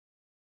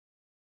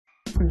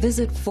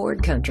Visit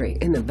Ford Country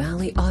in the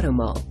Valley Auto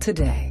Mall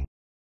today.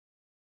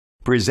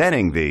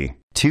 Presenting the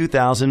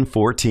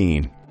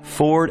 2014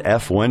 Ford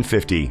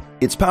F-150.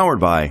 It's powered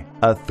by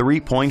a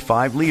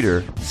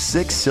 3.5-liter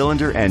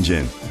 6-cylinder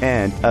engine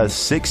and a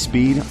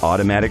 6-speed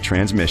automatic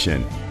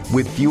transmission.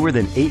 With fewer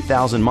than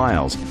 8,000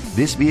 miles,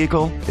 this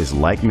vehicle is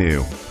like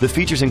new. The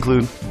features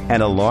include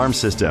an alarm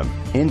system,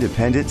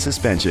 independent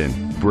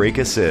suspension, brake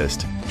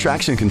assist,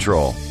 traction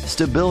control,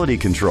 stability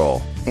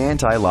control,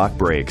 anti-lock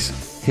brakes,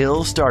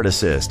 hill start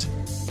assist.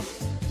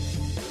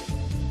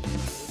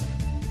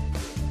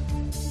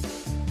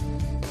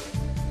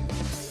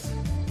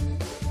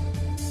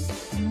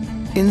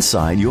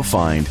 Inside you'll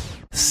find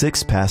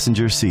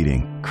 6-passenger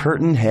seating,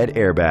 curtain head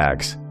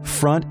airbags,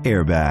 front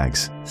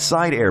airbags,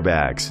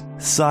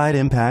 side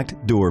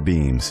impact door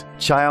beams,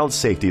 child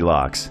safety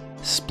locks,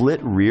 split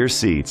rear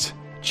seats,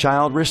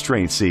 child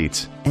restraint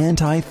seats,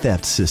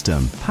 anti-theft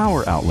system,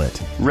 power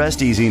outlet.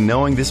 Rest easy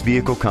knowing this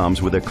vehicle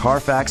comes with a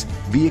Carfax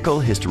Vehicle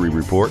History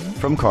Report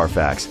from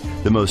Carfax,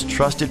 the most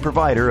trusted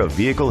provider of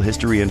vehicle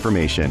history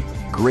information.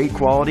 Great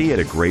quality at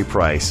a great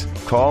price.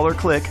 Call or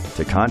click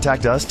to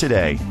contact us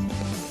today.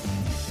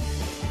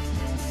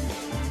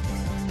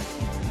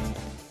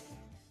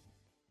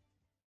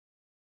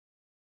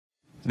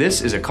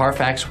 This is a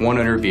Carfax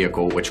one-owner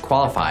vehicle which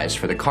qualifies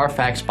for the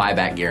Carfax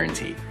buyback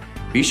guarantee.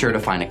 Be sure to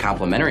find a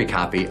complimentary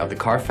copy of the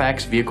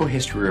Carfax Vehicle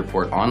History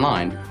Report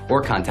online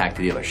or contact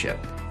the dealership.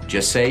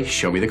 Just say,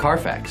 "Show me the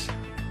Carfax."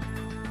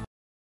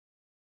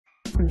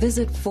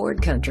 Visit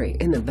Ford Country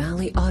in the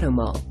Valley Auto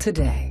Mall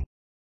today.